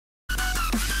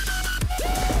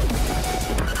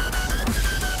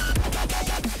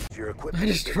equipment. I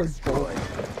destroyed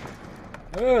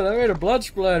both. Oh, that made a blood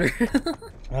splatter.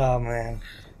 Oh man.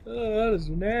 Oh, that is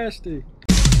nasty.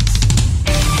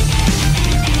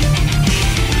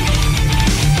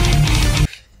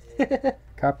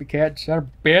 Copycat son of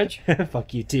a bitch.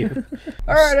 Fuck you too.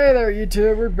 Alright, hey there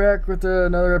YouTube. We're back with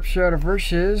another episode of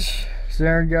Versus.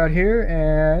 Zarin got here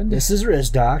and... This is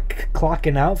Rizdoc,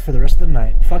 clocking out for the rest of the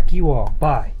night. Fuck you all.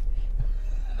 Bye.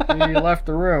 he left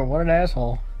the room. What an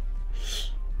asshole.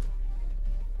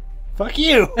 Fuck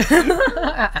you!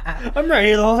 I'm right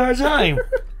here the whole entire time.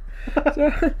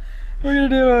 So, we're gonna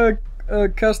do a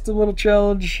custom little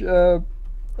challenge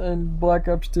in Black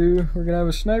Ops 2. We're gonna have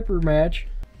a sniper match.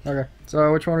 Okay,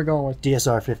 so which one are we going with?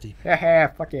 DSR 50. Haha,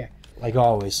 fuck yeah. Like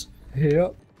always.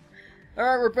 Yep.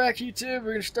 Alright, we're back YouTube.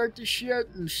 We're gonna start this shit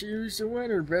and see who's the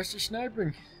winner. Best of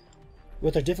sniping.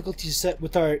 With our difficulty set,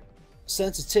 with our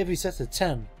sensitivity set to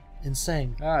 10.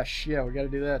 Insane. Ah shit, we gotta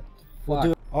do that. We'll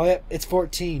do it. Oh yeah, it's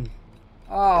 14.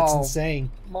 Oh, That's insane.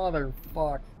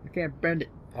 motherfuck. I can't bend it.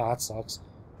 Oh, that sucks.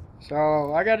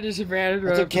 So, I got a disadvantage right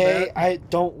That's off the okay. bat. I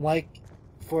don't like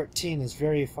 14. It's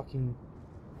very fucking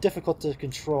difficult to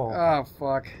control. Oh,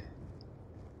 fuck.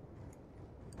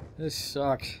 This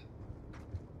sucks.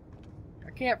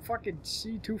 I can't fucking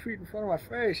see 2 feet in front of my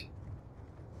face.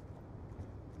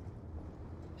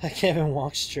 I can't even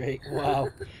walk straight. Wow.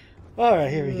 Alright,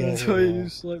 here we go. That's why you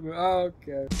slip me. Oh,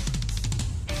 okay.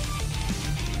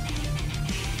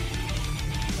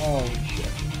 Oh,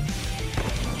 shit.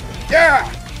 Yeah!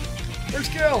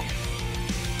 First kill!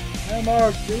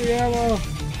 Ammo! Give me ammo!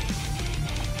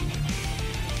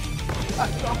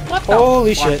 What the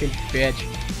Holy fucking shit. bitch.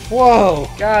 Whoa!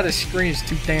 God, this screen is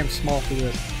too damn small for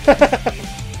this.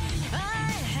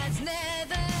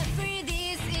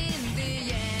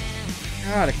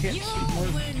 God, I can't see more.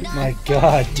 My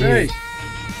god, dude.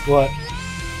 Hey, What?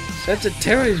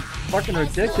 sensitivity is fucking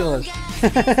ridiculous.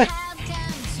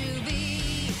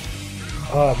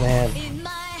 Oh man.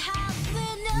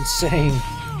 Insane.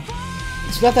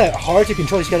 It's not that hard to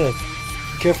control, you just gotta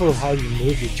be careful of how you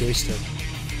move your joystick.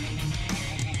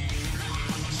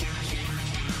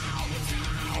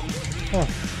 Huh.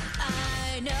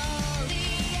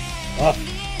 Up,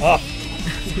 up,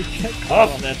 You can't up. call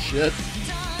on that shit.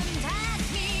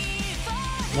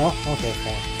 No? Okay,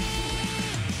 fine.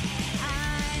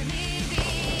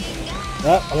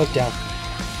 Oh, I look down.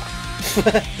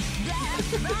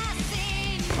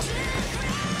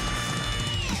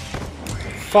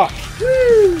 Fuck.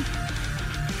 Woo!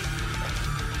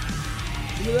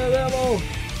 Give me that ammo!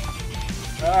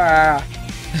 Ah!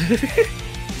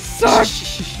 Suck!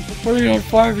 I'm putting it on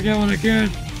fire again when I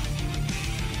can.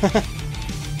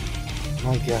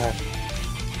 My god.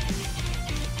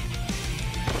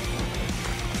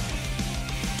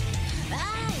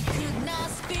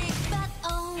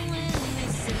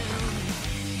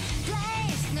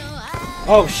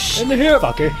 Oh shit! In the hip!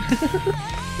 Fucker.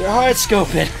 You're hard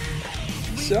scoping.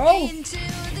 So?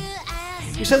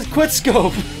 You said quit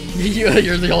scope. You're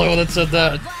the only one that said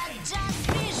that.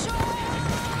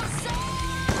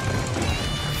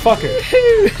 Fucker.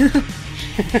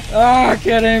 Ah, I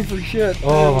can't aim for shit.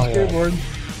 Oh my god.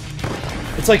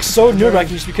 skateboard. It's like so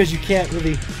nerve-wracking just because you can't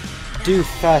really do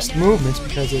fast movements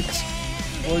because it's...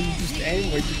 Well, you just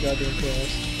aim way too goddamn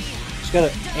fast. You just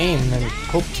gotta aim and then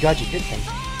hope to god you hit them.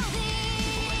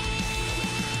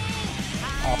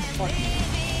 Oh, fuck you.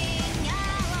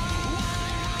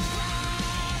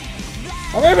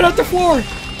 I'm aiming at the floor!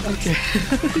 Okay.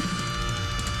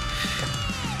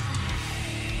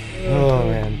 Oh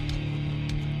man.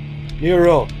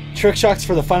 Nero, trick shots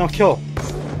for the final kill.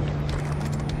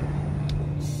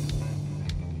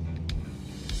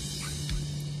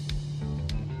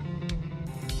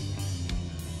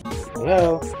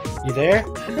 Hello? You there?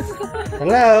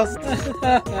 Hello?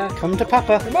 Come to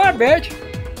Papa. Come on, bitch!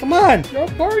 Come on! No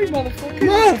party, motherfucker! Come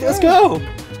on, let's go!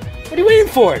 What are you waiting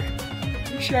for?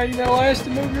 You shiny metal ass to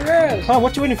move your ass! Come on,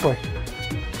 what you waiting for?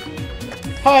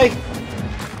 Hi!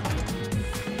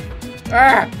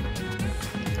 Ah!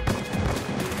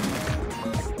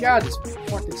 God, this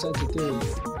fucking sensitivity.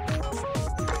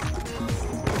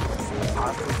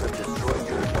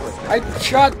 I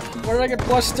shot. What did I get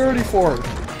plus 30 for?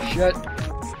 Shit.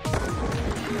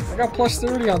 I got plus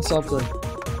 30 on something.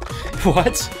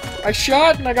 What? I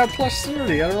shot and I got plus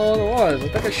 30. I don't know what it was. I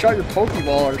think I shot your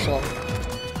Pokeball or something.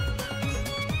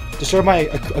 Destroy my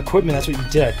equipment, that's what you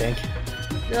did, I think.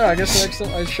 Yeah, I guess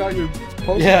I shot your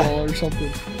Pokeball Yeah. or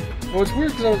something. Well, it's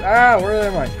weird because I was. Ah, where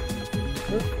am I?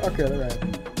 Okay, there I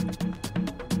am.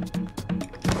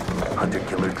 Hunter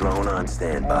killer drone on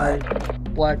standby.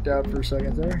 Blacked out for a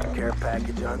second there. Care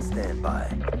package on standby.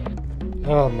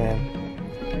 Oh man.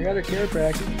 I got a care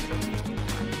package.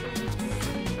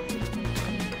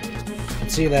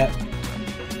 Let's see that.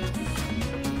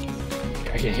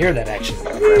 I can hear that actually.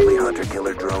 Friendly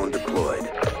hunter-killer drone deployed.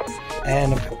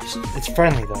 And of course, it's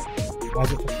friendly though. Why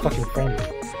is it fucking friendly?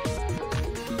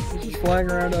 It's just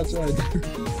flying around outside.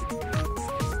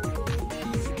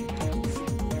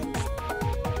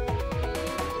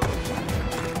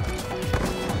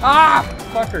 Ah!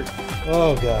 Fucker!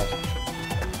 Oh god.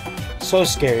 So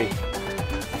scary.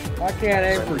 I can't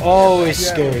aim for Always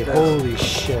Yeah, scary. that's- Holy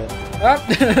shit. Oh,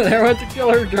 there went the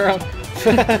killer drone.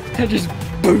 And just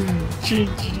boom.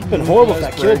 It's been horrible if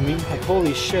that killed me. Like,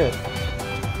 holy shit.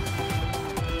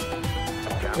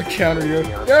 I counter you.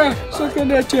 Yeah, suck on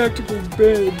that tactical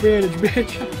advantage,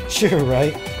 bitch. Sure,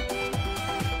 right?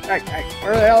 Hey,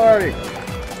 where the hell are you?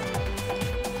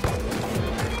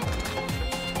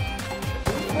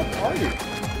 What are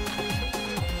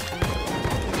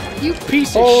you? You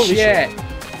piece of Holy shit.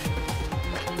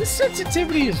 This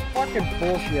sensitivity is fucking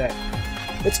bullshit.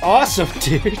 It's awesome,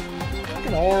 dude. It's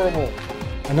fucking horrible.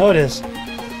 I know it is.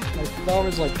 My thumb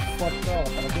is like fucked up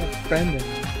and I can't bend it.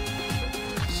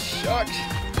 Shucks.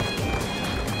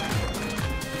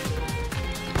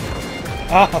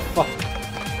 Ah, fuck.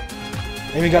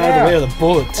 I even got out of the way of the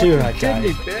bullet, too, and I Fucking died.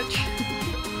 kidney,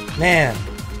 bitch. Man.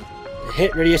 The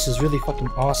hit radius is really fucking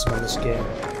awesome in this game.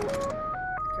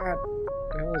 God,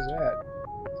 what the hell is that?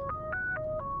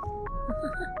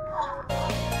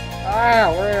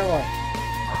 Ah, where am I?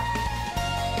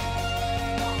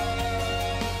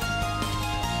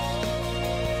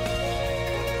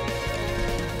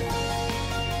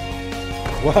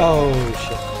 Whoa,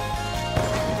 shit.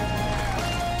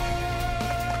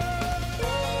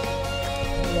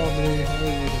 Hello, baby. How are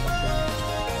you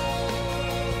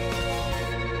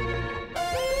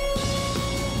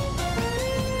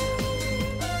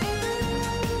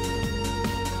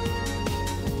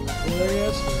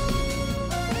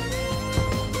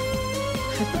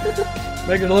doing?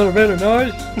 Making a little bit of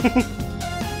noise.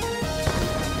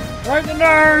 Right, the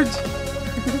nerds!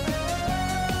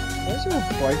 That's a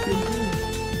biking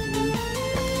dude.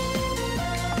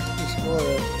 Destroy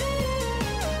it.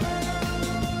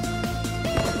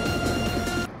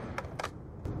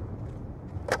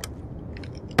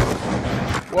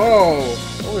 Whoa!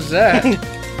 What was that?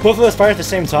 Both of us fired at the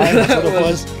same time. That's what it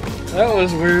was. That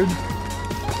was weird.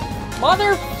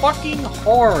 Motherfucking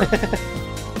whore!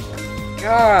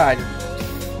 God!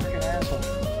 Fucking asshole.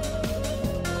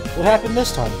 What happened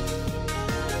this time?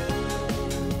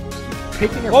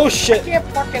 Picking her. Oh shit! I can't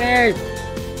fucking aim!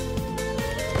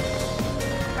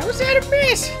 How was that a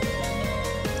miss?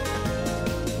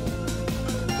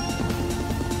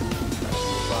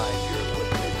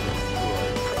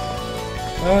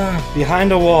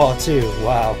 Behind a wall, too.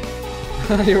 Wow.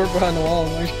 You were behind the wall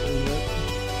on my screen, right?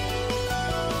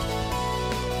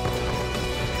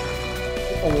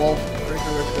 A wall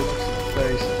breaker with the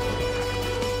face.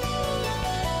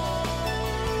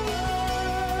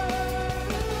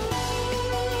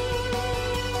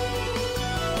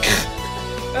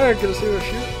 Hey, can I see what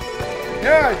shoot?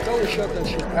 Yeah, I totally shot that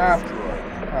shit. Ah.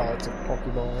 Oh, that's a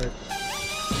Pokeball, right?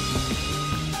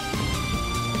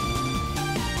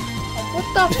 What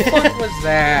the fuck was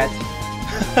that?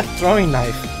 Throwing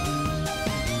knife.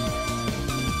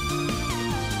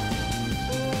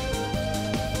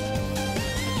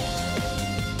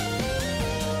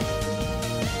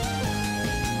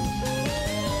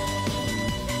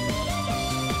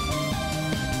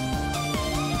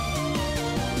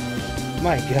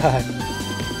 My god.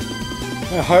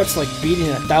 My heart's like beating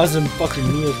 1,000 fucking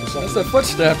meters per second. That's the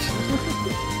footsteps.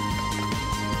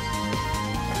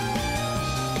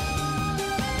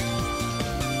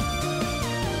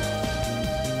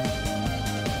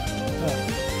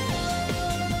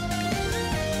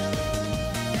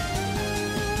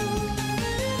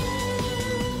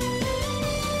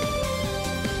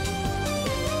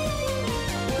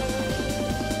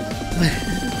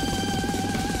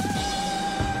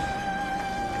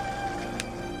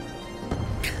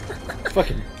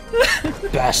 Fucking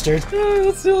bastard.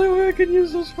 That's the only way I can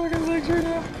use those fucking things right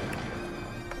now.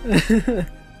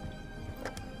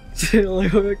 It's the only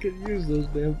way I can use those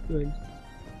damn things.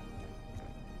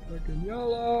 Fucking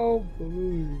YOLO!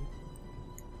 Boom.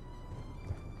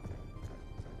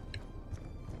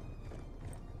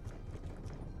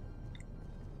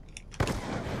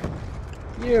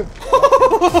 You.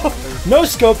 No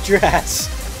scoped your ass.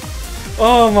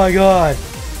 Oh my god.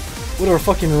 What a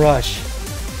fucking rush.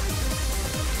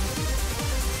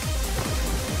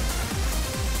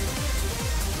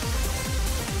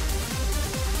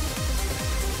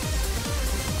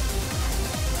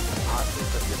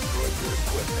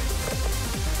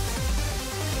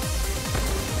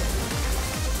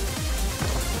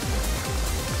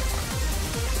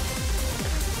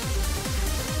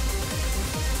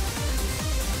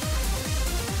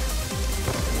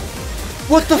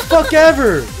 What the fuck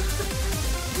ever?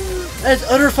 That's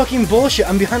utter fucking bullshit.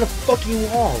 I'm behind a fucking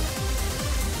wall.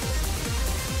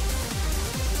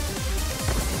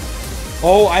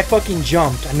 Oh, I fucking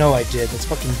jumped. I know I did. That's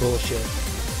fucking bullshit.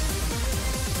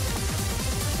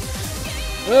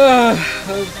 I'm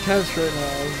tense right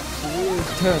now. It's really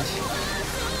tense.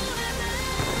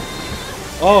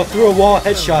 Oh, through a wall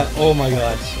headshot. Oh my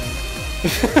god.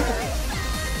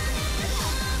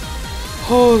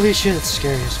 Holy shit, it's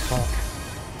scary as fuck.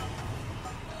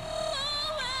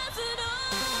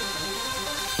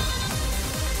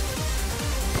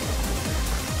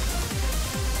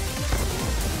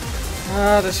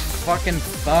 Ah, this fucking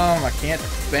thumb. I can't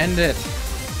bend it.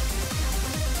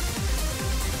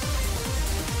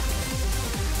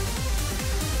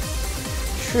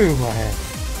 True, man.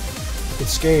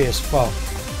 It's scary as fuck.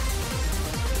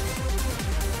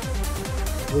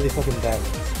 Really fucking bad.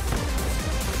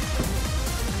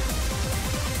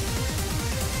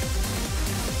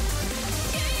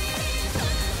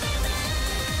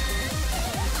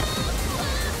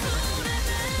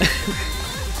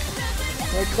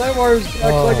 My Claymore's acts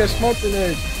like a smoke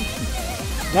grenade.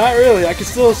 Not really, I can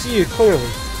still see you clearly.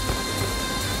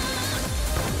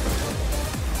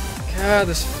 God,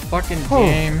 this fucking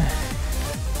game.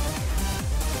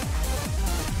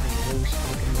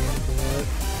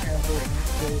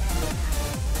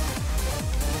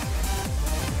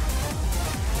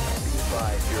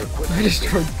 I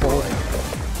destroyed both.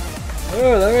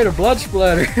 Oh, that made a blood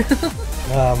splatter.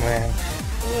 Oh man.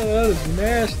 Oh, that is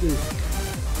nasty.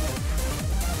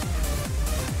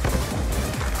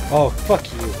 Oh, fuck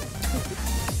you.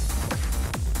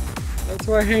 That's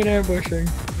why I hate ambushing.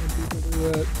 When people do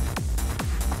that.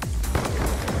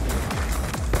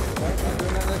 Well, I'm not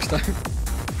doing that next time.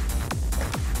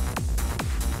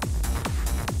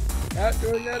 Not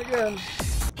doing that again.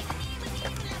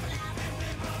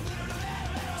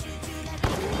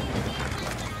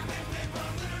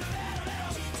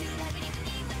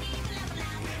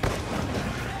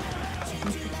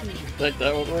 Think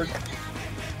that would work?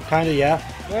 Kinda, yeah.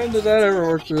 When does that ever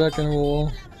work through that kind of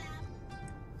wall?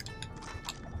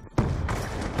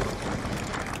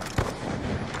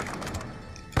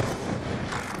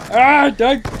 Ah,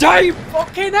 die!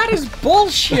 Okay, that is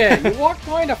bullshit! You walked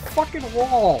behind a fucking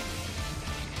wall!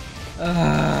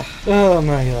 Oh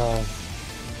my god.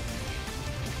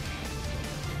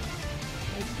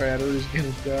 My battery's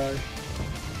gonna die.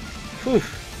 Whew.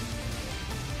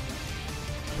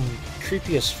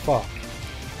 Creepy as fuck.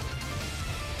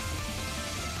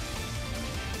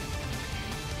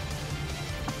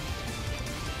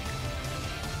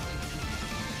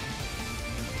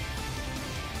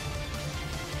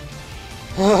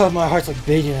 Oh, my heart's like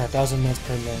beating at 1,000 minutes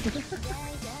per minute.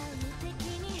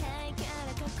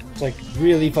 It's like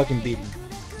really fucking beating.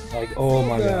 Like, oh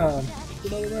my god.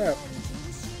 Another map.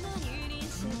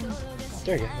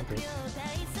 There you go. Okay.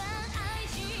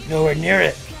 Nowhere near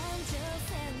it.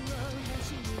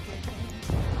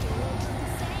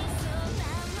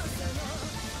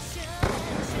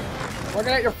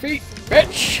 Looking at your feet,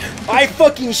 bitch! I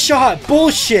fucking shot!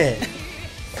 Bullshit!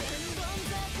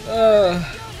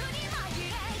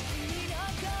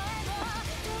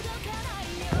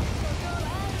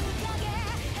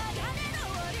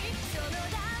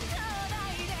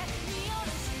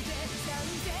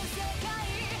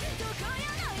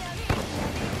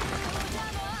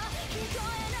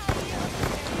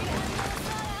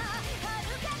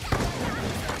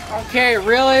 Okay,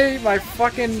 really? My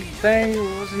fucking thing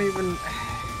wasn't even...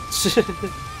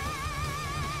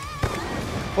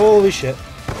 Holy shit.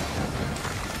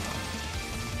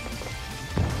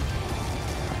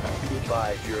 Be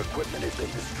advised, your equipment has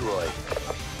been destroyed.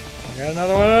 I got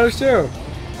another one of those too.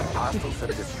 Hostiles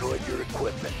have destroyed your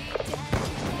equipment.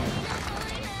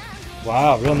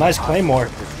 Wow, real nice claymore.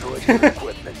 Destroyed your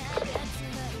equipment.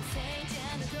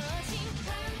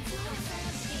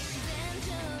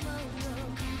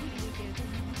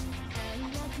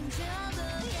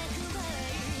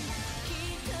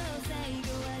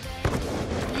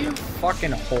 You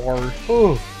fucking whore.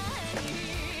 Ooh.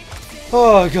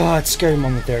 Oh god, scary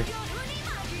moment there.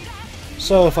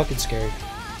 So fucking scary.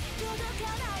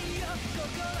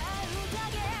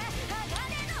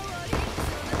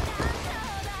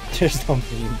 There's no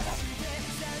beam.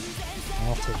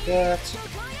 I'll take that.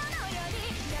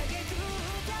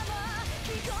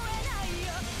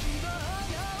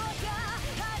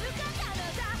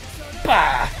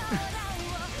 Bah!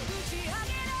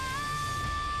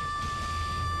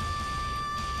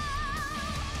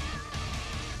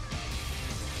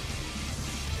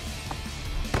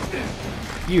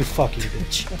 You fucking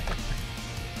bitch.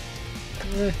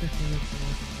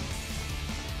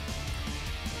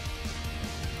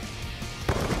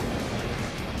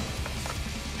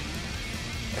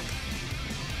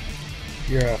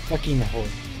 You're a fucking whore.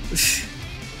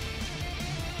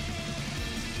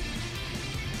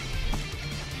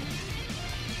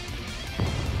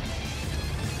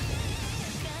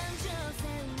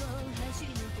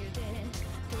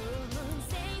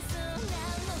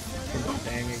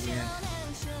 Dang again.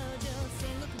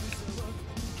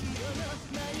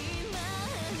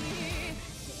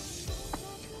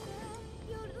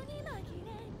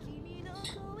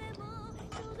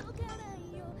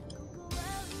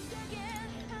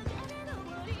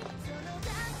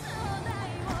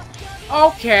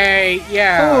 Okay,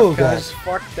 yeah, Oh, because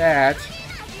fuck that.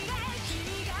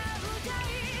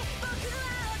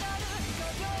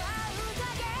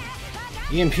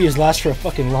 EMPs last for a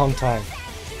fucking long time.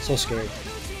 So scary.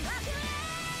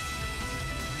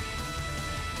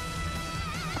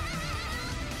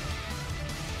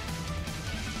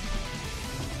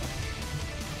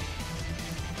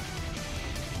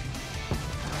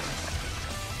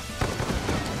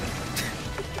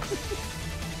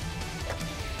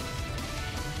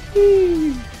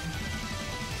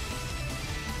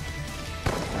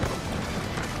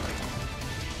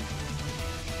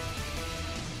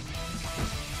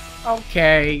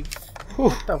 Okay, Whew.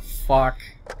 what the fuck?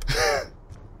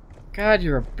 God,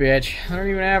 you're a bitch. I don't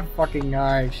even have fucking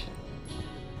knives.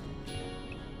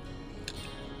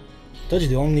 Told you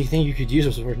the only thing you could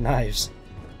use were knives.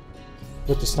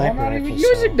 With the sniper I'm not rifle. even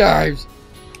using knives.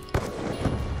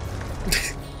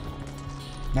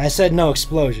 I said no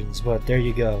explosions, but there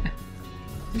you go.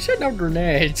 You said no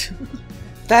grenades.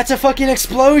 That's a fucking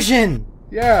explosion!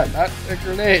 Yeah, not a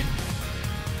grenade.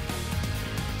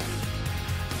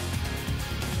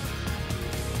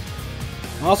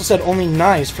 I also said only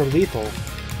knives for lethal.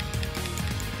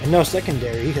 And no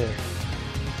secondary either.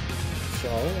 So,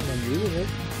 I'm using it.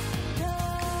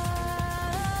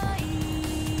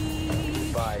 Be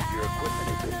advised, your equipment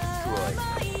has been destroyed.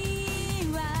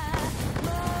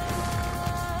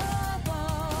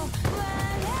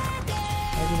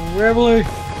 Fucking Reveille.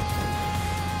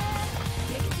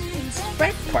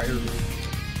 Backfire.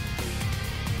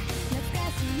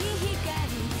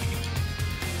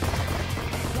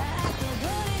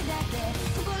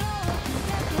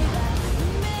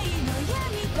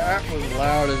 That was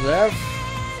loud as F.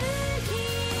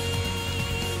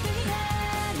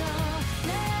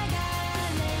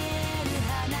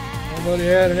 Somebody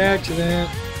had an accident.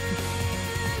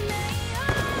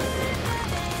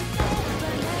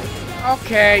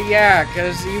 Okay, yeah,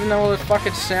 because even though the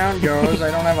fucking sound goes, I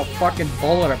don't have a fucking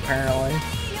bullet apparently.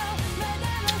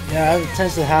 Yeah, it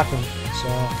tends to happen. So,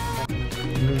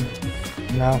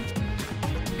 no.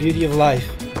 Beauty of life.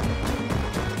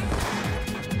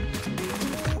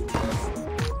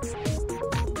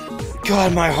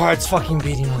 God, my heart's fucking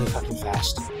beating really fucking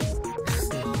fast.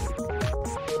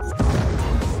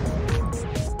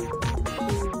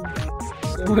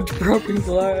 So much broken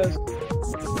glass.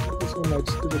 So much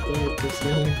stupid thing with this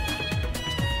ceiling.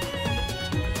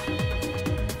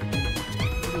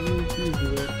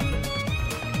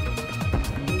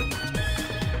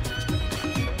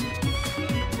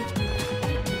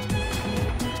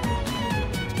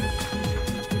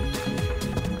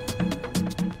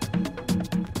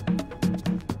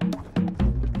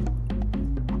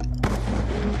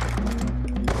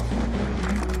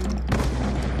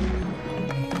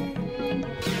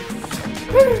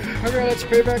 Okay, let's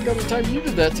pay back on the time you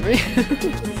did that to me.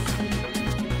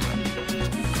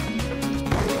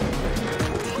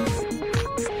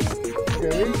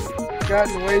 Okay, we've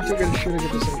gotten way too good at shooting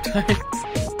at the same time.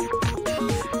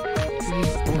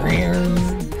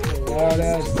 Loud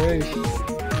ass bass.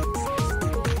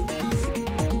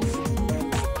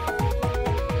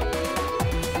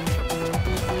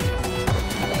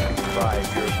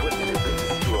 Your equipment has been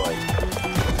destroyed.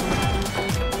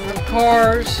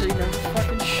 Cars, so you can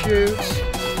fucking shoot.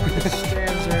 Fucking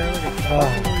stands there like a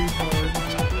fucking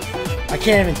retard. I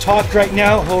can't even talk right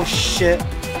now. Oh shit.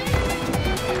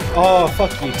 Oh,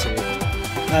 fuck you two.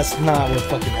 That's not what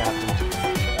fucking happened.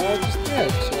 I just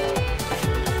did, so.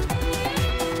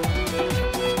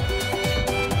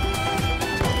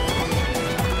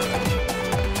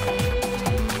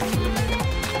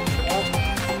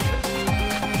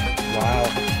 Wow.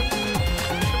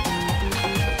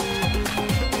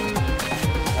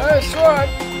 Nice one!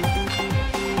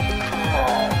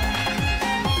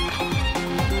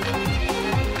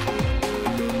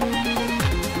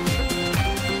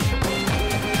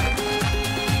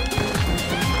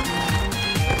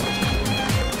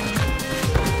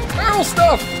 Barrel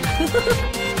stuff!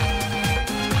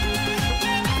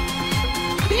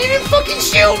 He didn't fucking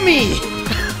shoot me!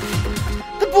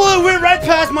 The bullet went right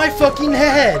past my fucking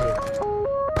head!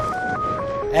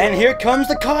 And here comes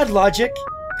the COD logic.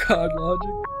 God logic.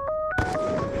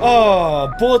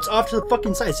 Oh, bullets off to the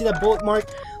fucking side. See that bullet mark?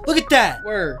 Look at that.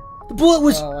 Where? The bullet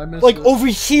was Oh, I missed like it. over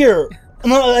here,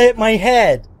 not at my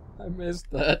head. I missed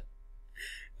that.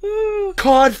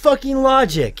 COD fucking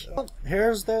logic.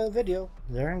 Here's the video.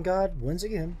 Darren God wins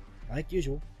again, like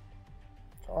usual.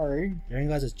 Sorry. Darren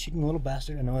God's a cheating little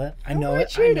bastard. I know that. I How know am I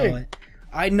it. I know cheating? it.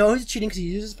 I know he's cheating because he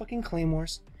uses fucking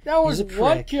claymores. That was He's a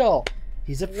one prick. kill.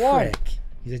 He's a One. prick.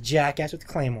 He's a jackass with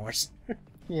claymores.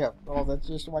 Yeah, well, that's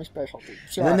just my specialty. And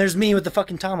Sorry. then there's me with the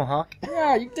fucking tomahawk.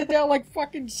 Yeah, you did that like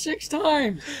fucking 6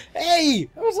 times. Hey!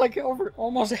 That was like over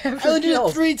almost half I only your did it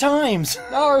kills. 3 times.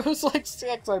 No, it was like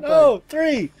 6, I think. No,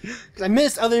 3. Because I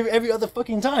missed every other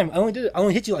fucking time. I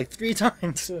only hit you like 3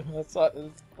 times. That's not, I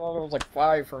thought it was like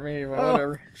 5 for me, but Oh.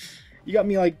 whatever. You got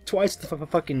me like twice with the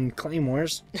fucking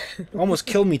claymores. Almost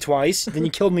killed me twice. Then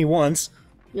you killed me once.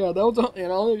 Yeah, that was only,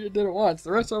 and only you did it once.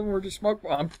 The rest of them were just smoke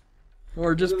bombs.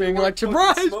 Or just being like,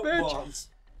 surprise, bitch!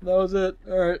 That was it.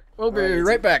 Alright, we'll be Alright,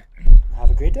 right back.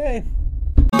 Have a great day.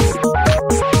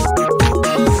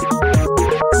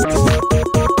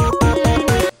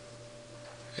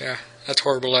 Yeah, that's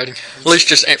horrible lighting. At least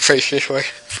just face this way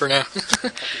for now.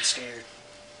 Fucking scared.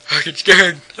 I get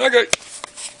scared. Okay.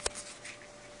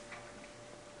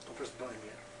 Don't press the button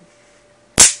yet.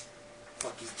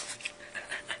 Fuck you.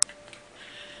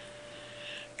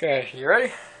 Okay, you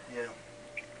ready? Yeah.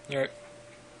 Alright.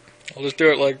 I'll just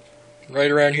do it like right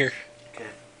around here. Okay.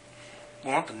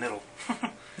 Well, not the middle.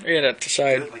 And at the Do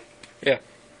side. it like Yeah.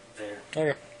 there.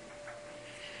 Okay.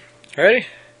 Ready?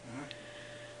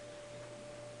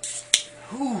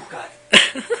 Ooh, God.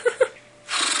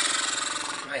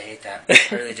 I hate that. I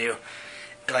really do.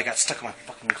 Because I got stuck in my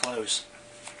fucking clothes.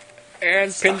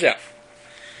 And pins out.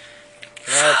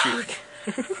 Now it's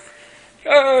you.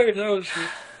 Oh,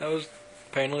 that was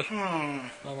painless.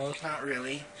 Almost. Not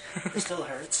really. It still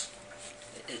hurts.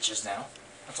 It itches now.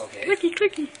 That's okay. Clicky,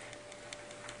 clicky.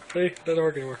 See, it doesn't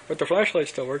work anymore. But the flashlight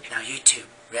still works. Now you two,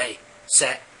 ready,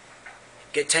 set,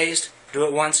 get tased, do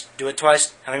it once, do it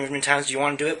twice, how many times do you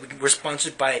want to do it? We're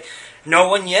sponsored by no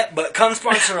one yet, but come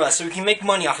sponsor us so we can make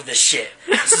money off of this shit.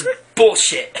 This is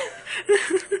bullshit.